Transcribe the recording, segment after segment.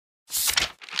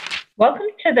Welcome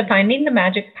to the Finding the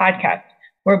Magic podcast,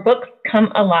 where books come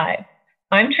alive.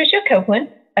 I'm Tricia Copeland,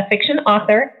 a fiction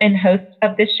author and host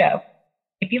of this show.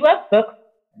 If you love books,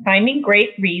 finding great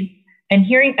reads, and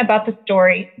hearing about the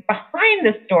story behind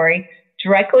the story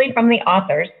directly from the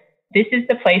authors, this is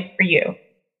the place for you.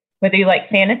 Whether you like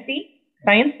fantasy,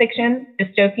 science fiction,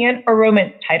 dystopian, or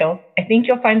romance titles, I think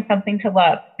you'll find something to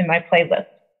love in my playlist.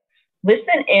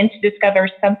 Listen in to discover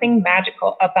something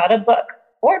magical about a book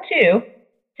or two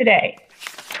today.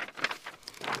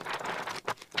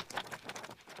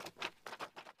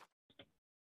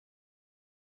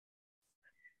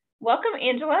 Welcome,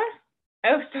 Angela.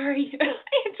 Oh, sorry,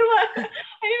 Angela. I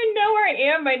don't even know where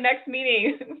I am. My next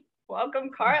meeting.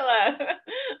 Welcome, Carla.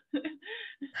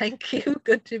 Thank you.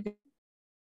 Good to be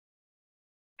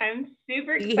I'm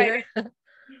super excited.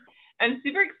 I'm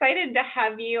super excited to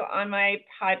have you on my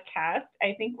podcast.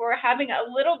 I think we're having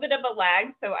a little bit of a lag,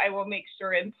 so I will make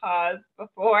sure and pause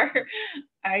before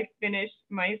I finish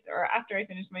or after I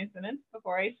finish my sentence,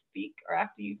 before I speak, or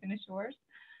after you finish yours.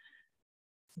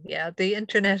 Yeah, the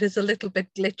internet is a little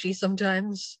bit glitchy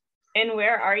sometimes. And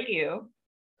where are you?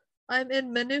 I'm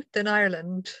in Maynooth in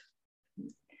Ireland.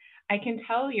 I can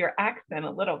tell your accent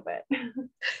a little bit.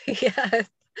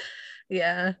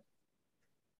 Yeah.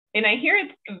 And I hear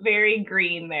it's very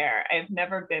green there. I've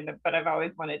never been, but I've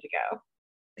always wanted to go.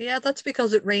 Yeah, that's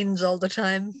because it rains all the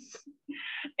time.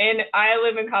 And I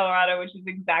live in Colorado, which is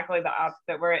exactly the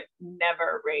opposite, where it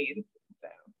never rains. So,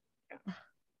 yeah.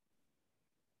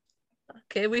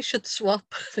 Okay, we should swap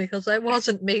because I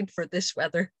wasn't made for this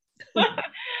weather.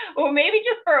 Well, maybe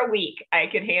just for a week I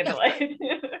could handle it.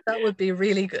 That would be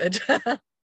really good.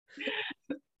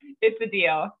 It's a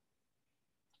deal.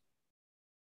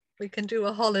 We can do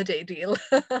a holiday deal.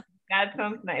 That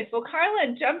sounds nice. Well,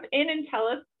 Carla, jump in and tell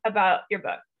us about your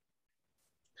book.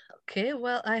 Okay,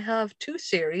 well, I have two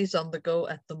series on the go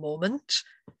at the moment.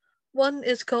 One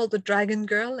is called The Dragon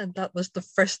Girl, and that was the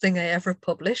first thing I ever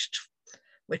published,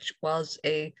 which was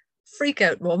a freak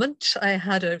out moment. I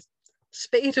had a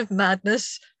spate of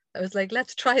madness. I was like,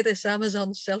 let's try this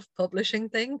Amazon self-publishing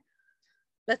thing.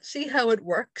 Let's see how it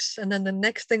works. And then the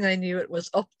next thing I knew, it was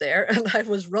up there and I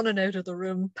was running out of the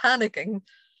room panicking.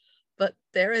 But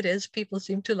there it is. People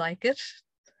seem to like it.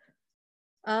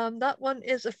 That one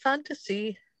is a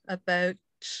fantasy about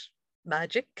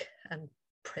magic and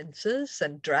princes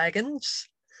and dragons.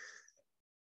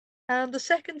 And the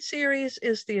second series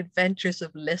is The Adventures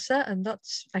of Lissa, and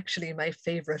that's actually my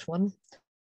favorite one.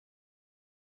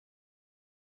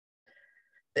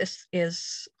 This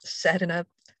is set in a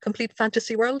complete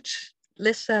fantasy world.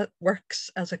 Lissa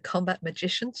works as a combat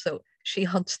magician, so she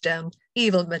hunts down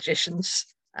evil magicians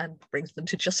and brings them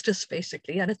to justice,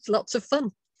 basically, and it's lots of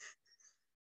fun.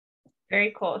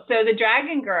 Very cool. So the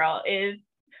Dragon Girl is,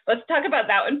 let's talk about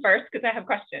that one first, because I have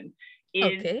questions. Is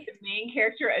okay. The main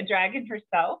character a dragon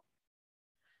herself?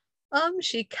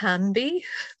 She can be.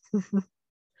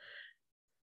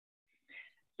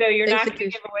 So you're not going to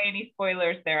give away any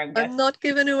spoilers there, I'm not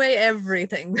giving away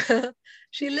everything.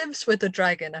 She lives with the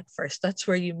dragon at first. That's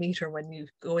where you meet her when you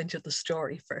go into the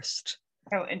story first.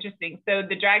 Oh, interesting. So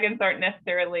the dragons aren't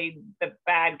necessarily the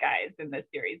bad guys in this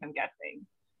series, I'm guessing.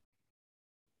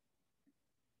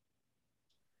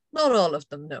 Not all of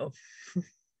them, no.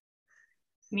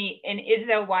 Neat. And is it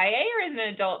a YA or is it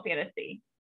an adult fantasy?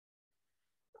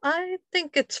 I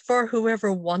think it's for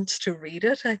whoever wants to read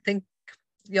it. I think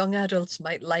young adults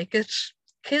might like it.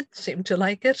 Kids seem to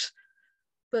like it.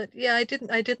 But yeah, I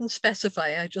didn't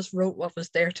specify. I just wrote what was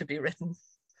there to be written.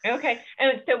 Okay.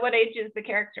 And so what age is the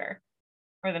character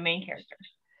or the main character?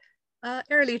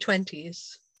 Early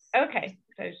 20s. Okay.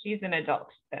 So she's an adult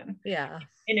then. Yeah.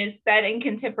 And is set in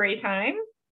contemporary time?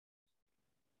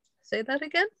 Say that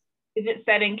again? Is it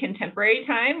set in contemporary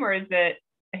time or is it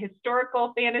a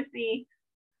historical fantasy?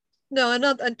 No,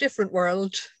 a different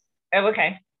world. Oh,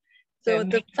 okay. So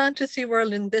the fantasy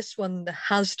world in this one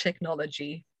has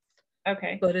technology.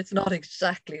 Okay. But it's not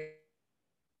exactly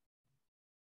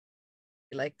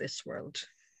like this world.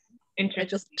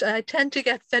 I tend to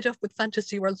get fed up with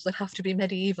fantasy worlds that have to be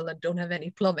medieval and don't have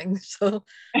any plumbing. So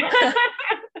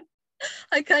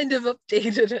I kind of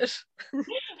updated it.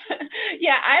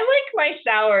 Yeah, I like my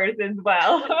showers as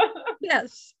well.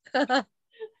 Yes. I'm kind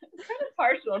of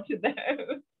partial to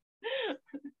those.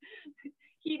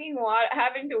 Heating water,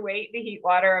 having to wait to heat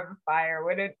water of a fire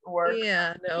wouldn't work.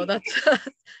 Yeah, no,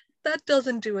 that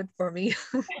doesn't do it for me.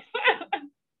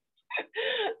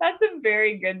 That's a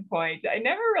very good point. I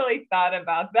never really thought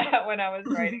about that when I was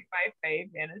writing my fae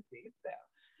fantasy. So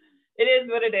it is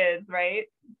what it is, right?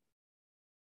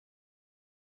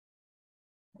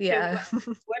 Yeah. So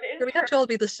what is we have to all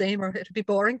be the same or it'd be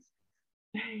boring.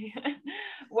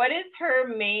 What is her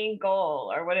main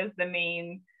goal, or what is the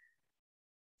main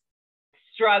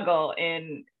struggle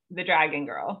in The Dragon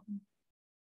Girl?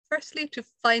 Firstly, to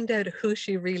find out who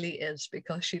she really is,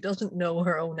 because she doesn't know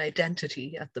her own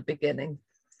identity at the beginning.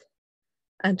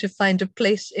 And to find a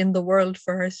place in the world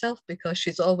for herself, because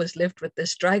she's always lived with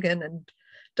this dragon and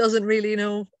doesn't really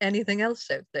know anything else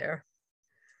out there.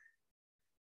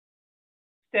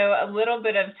 So a little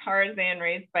bit of Tarzan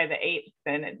raised by the apes,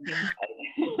 then, it seems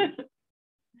like.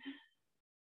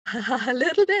 A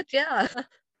little bit, yeah.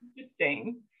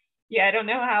 Interesting. Yeah, I don't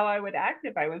know how I would act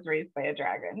if I was raised by a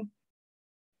dragon.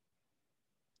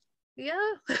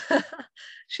 Yeah,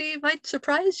 she might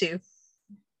surprise you.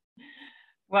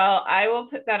 Well, I will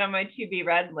put that on my to be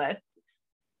read list.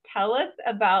 Tell us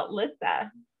about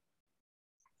Lissa.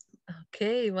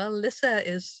 Okay, well, Lissa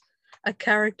is a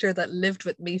character that lived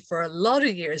with me for a lot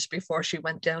of years before she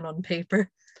went down on paper.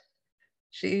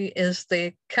 She is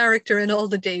the character in all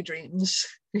the daydreams.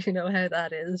 You know how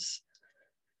that is.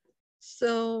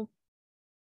 So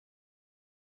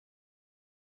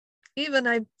even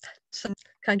I had some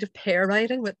kind of pair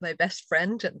writing with my best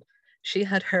friend, and she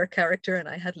had her character and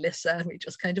I had Lissa, and we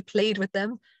just kind of played with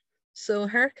them. So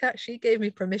she gave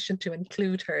me permission to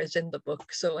include hers in the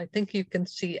book. So I think you can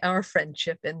see our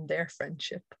friendship in their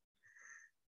friendship.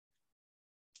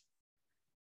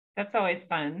 That's always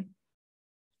fun.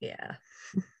 Yeah.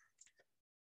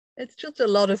 It's just a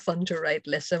lot of fun to write,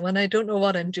 Lissa. When I don't know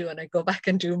what I'm doing, I go back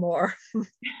and do more.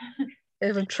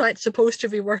 If I'm supposed to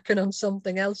be working on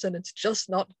something else and it's just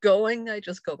not going, I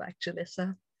just go back to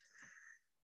Lissa.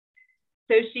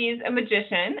 So she's a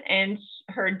magician, and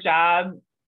her job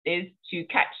is to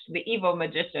catch the evil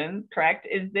magicians, correct?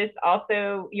 Is this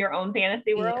also your own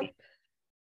fantasy world? Yep.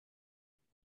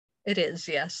 It is,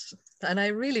 yes. And I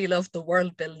really love the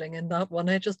world building in that one.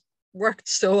 I just worked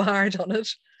so hard on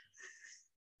it.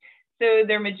 So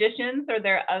they're magicians, or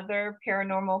there are other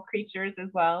paranormal creatures as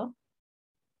well?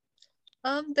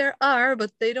 There are,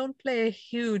 but they don't play a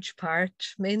huge part.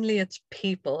 Mainly it's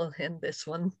people in this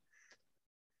one.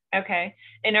 Okay.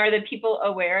 And are the people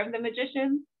aware of the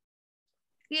magicians?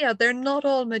 Yeah, they're not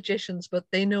all magicians, but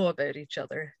they know about each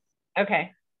other.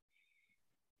 Okay.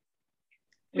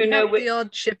 So we have the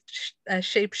odd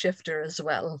shapeshifter as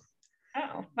well.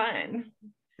 Oh, fun.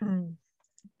 Mm.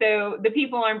 So the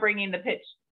people aren't bringing the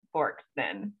pitchforks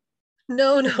then?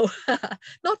 No,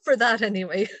 not for that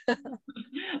anyway.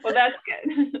 Well, that's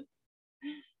good.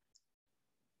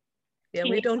 Yeah,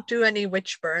 we don't do any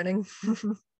witch burning.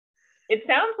 It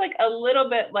sounds like a little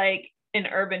bit like an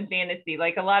urban fantasy.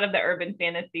 Like a lot of the urban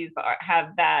fantasies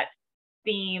have that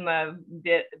theme of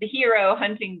the hero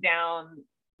hunting down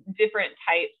different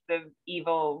types of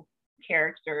evil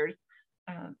characters.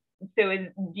 So do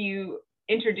you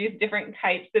introduce different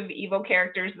types of evil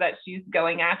characters that she's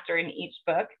going after in each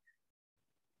book?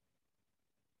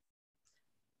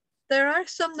 There are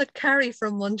some that carry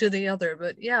from one to the other,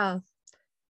 but yeah,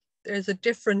 there's a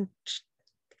different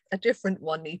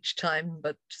one each time,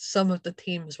 but some of the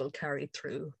themes will carry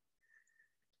through.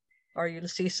 Or you'll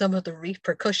see some of the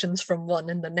repercussions from one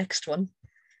in the next one.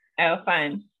 Oh,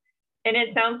 fun. And it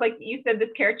sounds like you said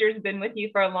this character has been with you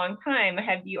for a long time.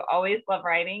 Have you always loved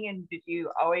writing, and did you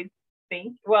always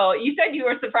think, well, you said you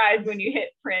were surprised when you hit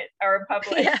print or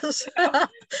publish. Yes. So.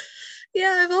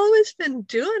 Yeah, I've always been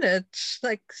doing it.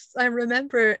 Like, I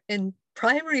remember in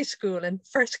primary school in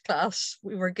first class,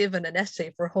 we were given an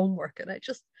essay for homework, and I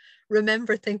just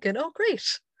remember thinking, oh,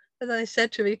 great. And I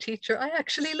said to my teacher, I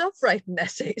actually love writing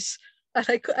essays. And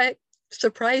I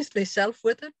surprised myself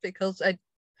with it, because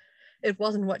it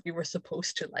wasn't what you were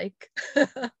supposed to like.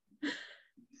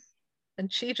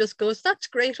 And she just goes, that's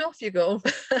great, off you go.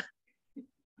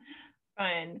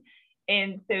 Fun.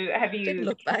 And so have you didn't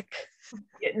look back.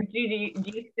 Do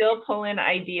you still pull in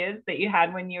ideas that you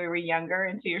had when you were younger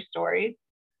into your stories?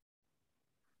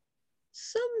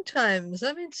 Sometimes.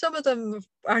 I mean, some of them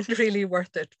aren't really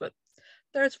worth it, but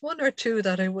there's one or two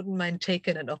that I wouldn't mind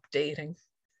taking and updating.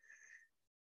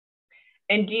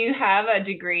 And do you have a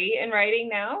degree in writing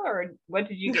now, or what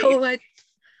did you get? No,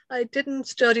 I didn't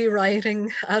study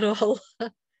writing at all.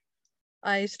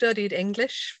 I studied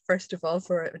English, first of all,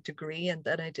 for a degree, and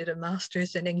then I did a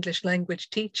master's in English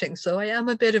language teaching. So I am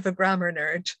a bit of a grammar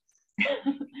nerd. But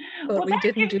well, we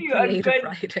didn't do creative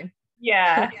writing.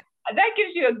 Yeah, that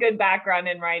gives you a good background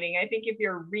in writing. I think if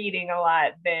you're reading a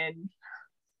lot, then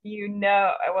you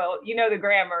know the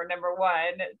grammar, number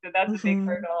one. So that's a big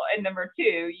hurdle. And number two,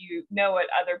 you know what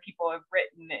other people have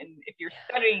written. And if you're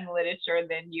studying literature,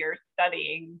 then you're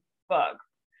studying books.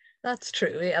 That's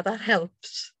true. Yeah, that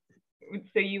helps.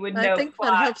 So you would know. I think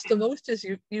what helps the most is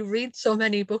you read so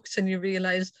many books and you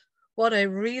realize, what I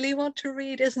really want to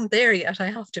read isn't there yet.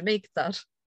 I have to make that.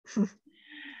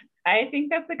 I think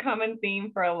that's a common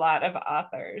theme for a lot of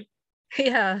authors.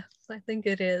 Yeah, I think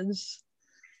it is.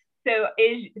 So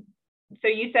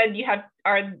you said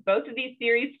are both of these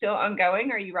series still ongoing?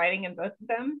 Are you writing in both of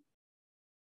them?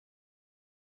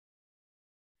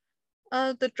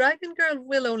 The Dragon Girl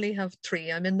will only have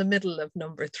 3. I'm in the middle of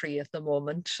number 3 at the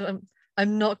moment.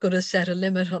 I'm not going to set a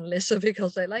limit on Lissa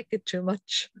because I like it too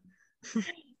much.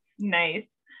 Nice.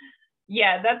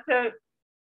 Yeah, that's a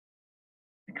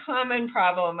common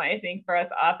problem, I think, for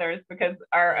us authors because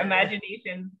our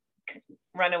imaginations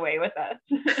run away with us.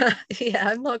 Yeah,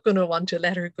 I'm not going to want to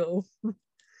let her go.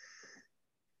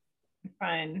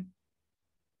 Fun.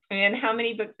 And how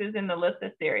many books is in the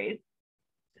Lissa series?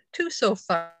 2 so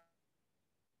far.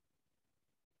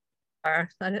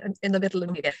 In the middle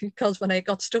of it, because when I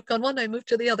got stuck on one, I moved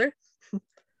to the other. Oh,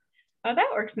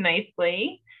 that works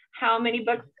nicely. How many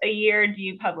books a year do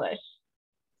you publish?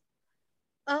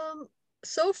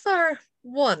 So far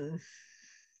 1,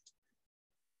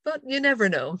 but you never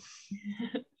know.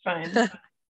 Fun.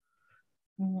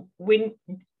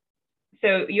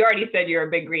 So you already said you're a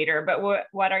big reader, but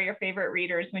what are your favorite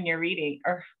readers when you're reading,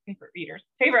 or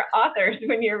favorite authors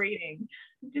when you're reading?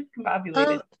 Just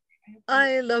combobulated.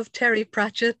 I love Terry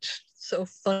Pratchett. So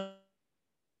funny.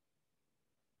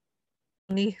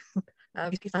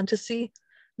 Fantasy.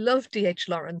 Love D.H.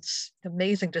 Lawrence.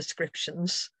 Amazing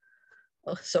descriptions.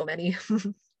 Oh, so many.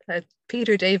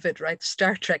 Peter David writes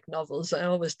Star Trek novels. I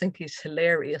always think he's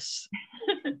hilarious.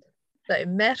 I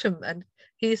met him and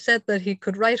he said that he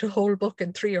could write a whole book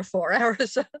in 3 or 4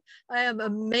 hours. I am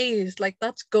amazed. Like,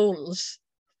 that's goals.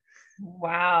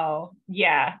 Wow.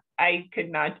 Yeah, I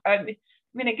could not. I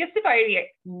mean, I guess if I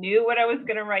knew what I was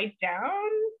going to write down,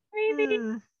 maybe.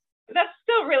 That's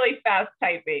still really fast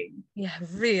typing. Yeah,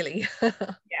 really.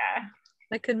 Yeah.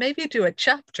 I could maybe do a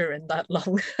chapter in that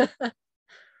long.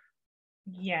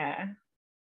 Yeah.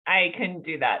 I couldn't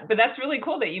do that. But that's really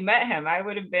cool that you met him. I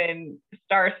would have been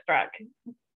starstruck.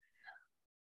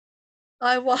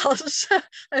 I was.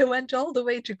 I went all the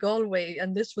way to Galway,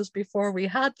 and this was before we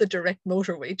had the direct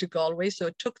motorway to Galway, so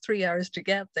it took 3 hours to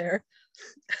get there.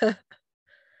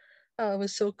 Oh, it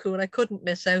was so cool. I couldn't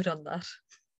miss out on that.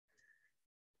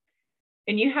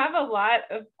 And you have a lot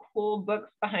of cool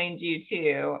books behind you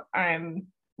too. I'm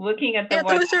looking at the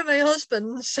one. Those are my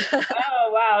husband's.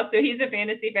 Oh, wow. So he's a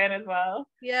fantasy fan as well?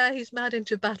 Yeah, he's mad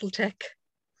into Battletech.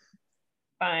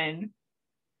 Fun.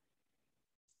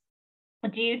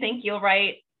 Do you think you'll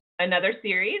write another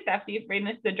series after you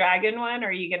finish the dragon one, or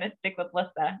are you going to stick with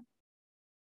Lissa?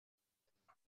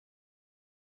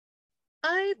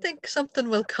 I think something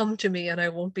will come to me and I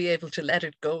won't be able to let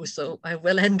it go, so I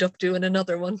will end up doing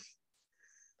another one.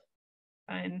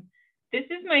 Fun. This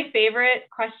is my favorite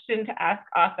question to ask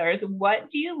authors.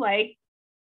 What do you like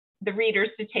the readers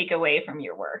to take away from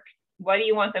your work? What do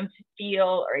you want them to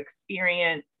feel or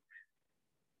experience?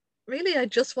 Really, I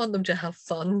just want them to have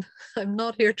fun. I'm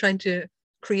not here trying to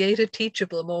create a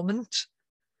teachable moment,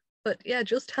 but yeah,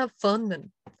 just have fun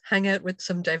and hang out with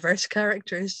some diverse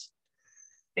characters.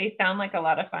 They sound like a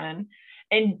lot of fun.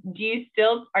 And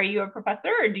are you a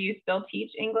professor or do you still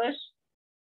teach English?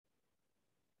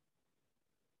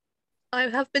 I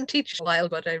have been teaching a while,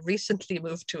 but I recently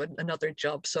moved to another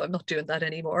job, so I'm not doing that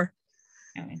anymore.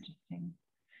 Oh, interesting.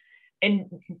 And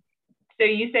so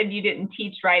you said you didn't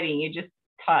teach writing, you just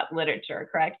taught literature,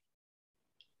 correct?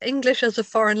 English as a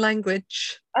foreign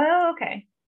language. Oh, okay.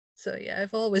 So yeah,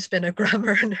 I've always been a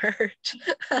grammar nerd.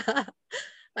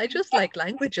 I just like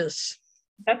languages.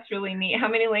 That's really neat. How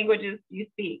many languages do you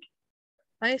speak?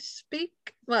 I speak,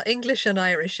 well, English and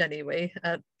Irish anyway.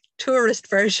 Tourist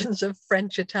versions of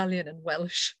French, Italian, and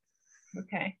Welsh.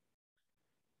 Okay.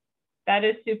 That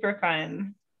is super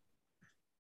fun.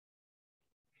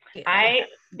 Yeah.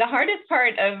 The hardest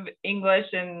part of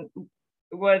English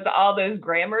was all those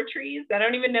grammar trees. I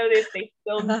don't even know if they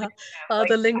still do them.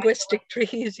 The linguistic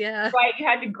trees, yeah. Right, you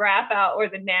had to graph out or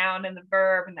the noun and the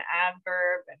verb and the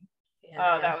adverb. And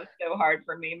yeah. That was so hard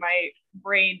for me. My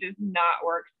brain does not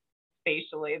work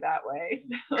spatially that way.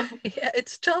 So. Yeah,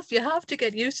 it's tough. You have to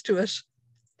get used to it.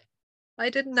 I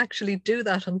didn't actually do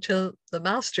that until the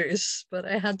masters, but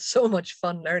I had so much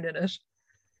fun learning it.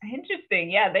 Interesting.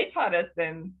 Yeah, they taught us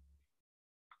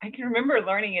I can remember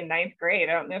learning in 9th grade.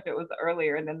 I don't know if it was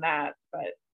earlier than that,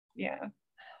 but yeah.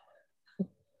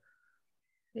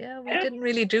 Yeah, we didn't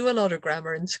really do a lot of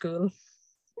grammar in school.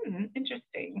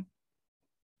 Interesting.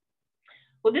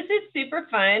 Well, this is super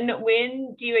fun.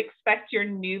 When do you expect your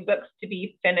new books to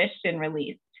be finished and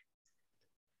released?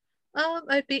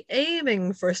 I'd be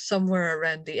aiming for somewhere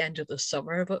around the end of the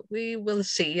summer, but we will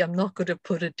see. I'm not going to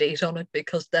put a date on it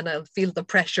because then I'll feel the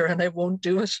pressure and I won't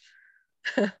do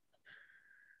it.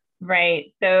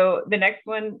 Right. So the next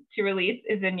one to release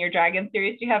is in your Dragon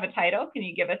series. Do you have a title? Can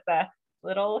you give us a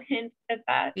little hint at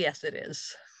that? Yes, it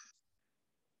is.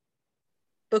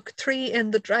 Book 3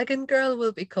 in The Dragon Girl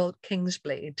will be called King's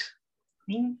Blade.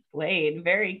 King's Blade.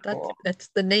 Very cool. That's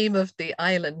the name of the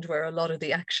island where a lot of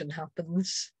the action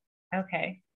happens.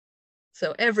 Okay.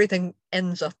 So everything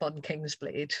ends up on King's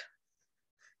Blade.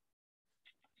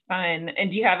 Fun.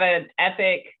 And do you have an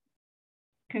epic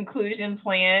conclusion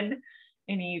planned?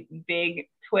 Any big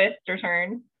twist or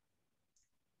turn?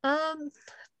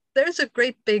 There's a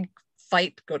great big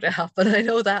fight going to happen. I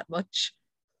know that much.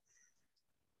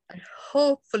 I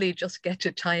hopefully just get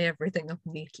to tie everything up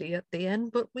neatly at the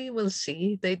end, but we will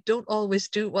see. They don't always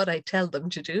do what I tell them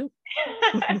to do.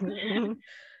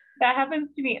 That happens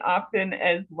to me often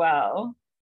as well.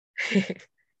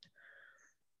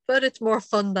 But it's more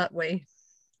fun that way.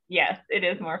 Yes, it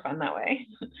is more fun that way.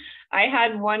 I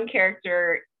had one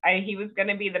character, he was going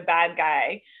to be the bad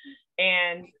guy,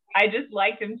 and I just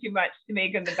liked him too much to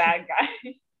make him the bad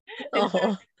guy. Oh.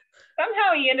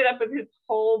 Somehow he ended up with his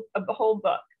whole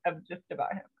book of just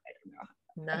about him. I don't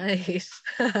know. Nice.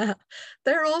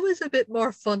 They're always a bit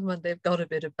more fun when they've got a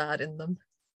bit of bad in them.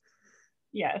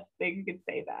 Yes, they could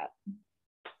say that.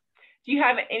 Do you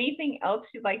have anything else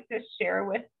you'd like to share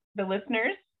with the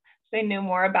listeners so they know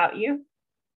more about you?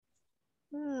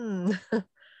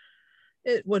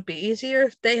 It would be easier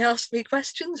if they asked me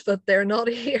questions, but they're not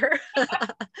here.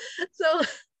 So,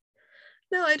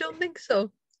 no, I don't think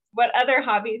so. What other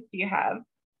hobbies do you have?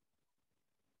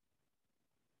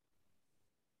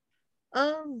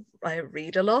 I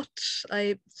read a lot.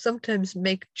 I sometimes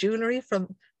make jewelry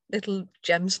from little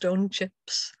gemstone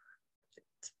chips.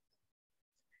 It's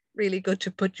really good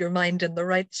to put your mind in the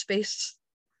right space.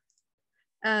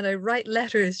 And I write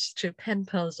letters to pen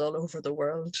pals all over the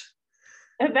world.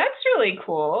 That's really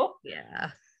cool.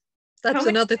 Yeah. That's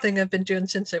another thing I've been doing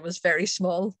since I was very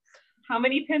small. How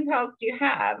many pen pals do you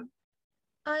have?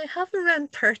 I have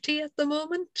around 30 at the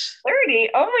moment. 30?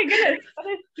 Oh my goodness, that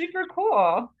is super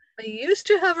cool. I used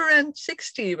to have around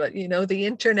 60, but the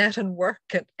internet and work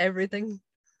and everything,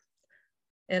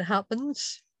 it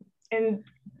happens. And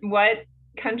what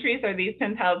countries are these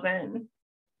pen pals in?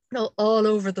 No, all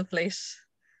over the place.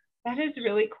 That is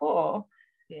really cool.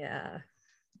 Yeah.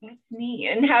 That's neat.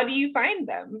 And how do you find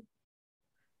them?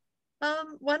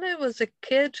 When I was a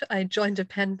kid, I joined a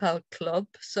pen pal club,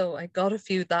 so I got a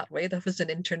few that way. That was an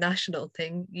international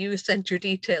thing. You sent your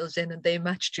details in and they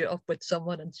matched you up with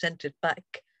someone and sent it back.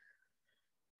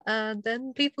 And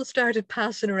then people started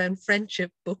passing around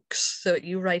friendship books. So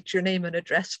you write your name and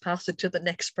address, pass it to the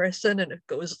next person, and it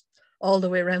goes all the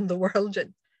way around the world.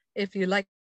 And if you like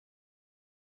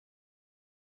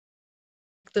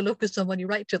the look of someone, you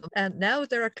write to them. And now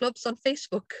there are clubs on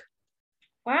Facebook.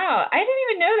 Wow, I didn't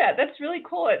even know that. That's really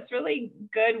cool. It's really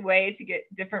good way to get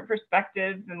different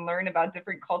perspectives and learn about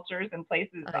different cultures and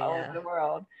places all over the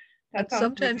world. And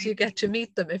sometimes you get to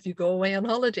meet them if you go away on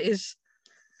holidays.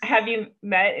 Have you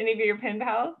met any of your pen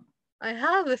pals? I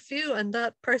have a few, and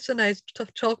that person I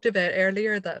talked about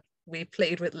earlier that we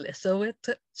played with Lissa with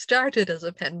started as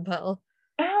a pen pal.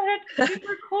 Oh, that's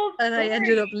super cool. And I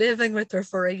ended up living with her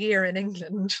for a year in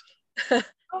England. Oh,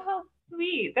 how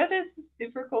sweet. That is a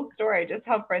super cool story, just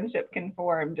how friendship can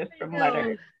form just from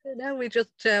letters. Now we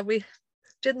just, we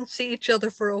didn't see each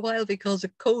other for a while because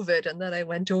of COVID, and then I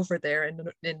went over there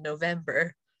in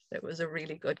November. It was a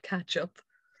really good catch up.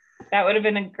 That would have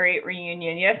been a great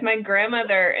reunion. Yes, my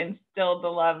grandmother instilled the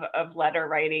love of letter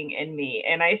writing in me,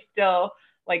 and I still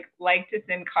like to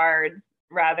send cards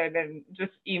rather than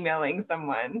just emailing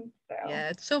someone. So yeah,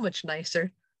 it's so much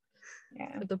nicer.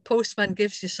 Yeah, if the postman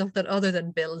gives you something other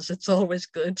than bills, it's always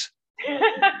good.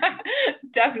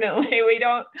 Definitely, we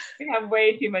have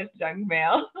way too much junk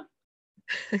mail.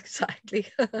 Exactly.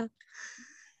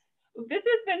 This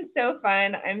has been so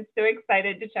fun. I'm so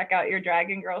excited to check out your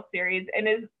Dragon Girl series. And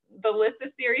is the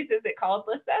Lissa series, is it called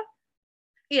Lissa?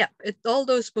 Yeah, all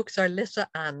those books are Lissa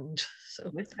and. So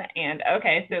Lissa and.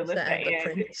 Okay, so Lissa and.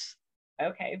 The Prince.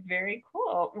 Okay, very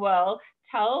cool. Well,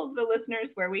 tell the listeners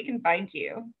where we can find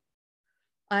you.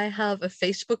 I have a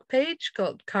Facebook page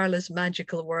called Carla's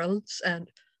Magical Worlds,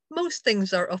 and most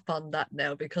things are up on that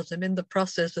now because I'm in the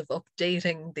process of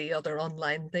updating the other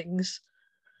online things.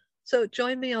 So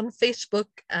join me on Facebook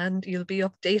and you'll be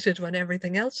updated when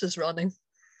everything else is running.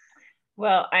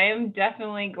 Well, I am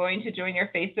definitely going to join your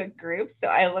Facebook group. So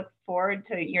I look forward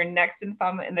to your next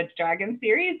installment in the Dragon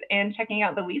series and checking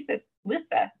out the Lissa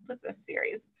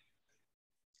series.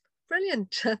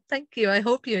 Brilliant. Thank you. I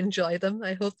hope you enjoy them.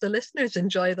 I hope the listeners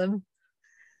enjoy them.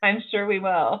 I'm sure we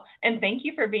will. And thank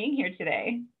you for being here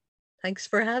today. Thanks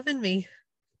for having me.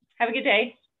 Have a good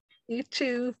day. You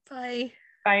too. Bye.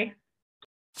 Bye.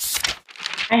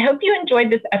 I hope you enjoyed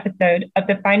this episode of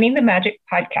the Finding the Magic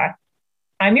podcast.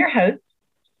 I'm your host,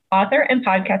 author and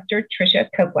podcaster Tricia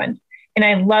Copeland, and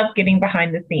I love getting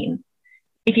behind the scenes.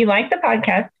 If you like the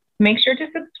podcast, make sure to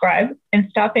subscribe and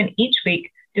stop in each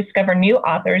week to discover new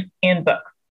authors and books.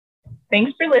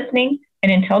 Thanks for listening,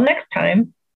 and until next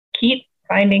time, keep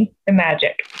finding the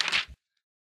magic.